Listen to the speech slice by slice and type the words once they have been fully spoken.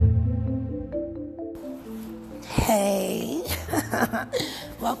Hey,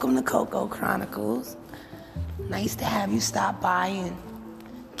 welcome to Coco Chronicles. Nice to have you stop by and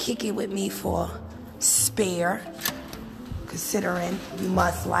kick it with me for spare, considering you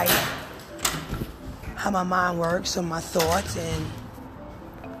must like how my mind works and my thoughts and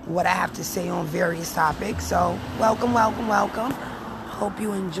what I have to say on various topics. So welcome. Hope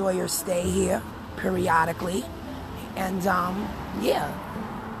you enjoy your stay here periodically. And yeah,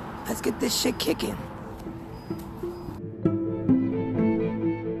 let's get this shit kicking.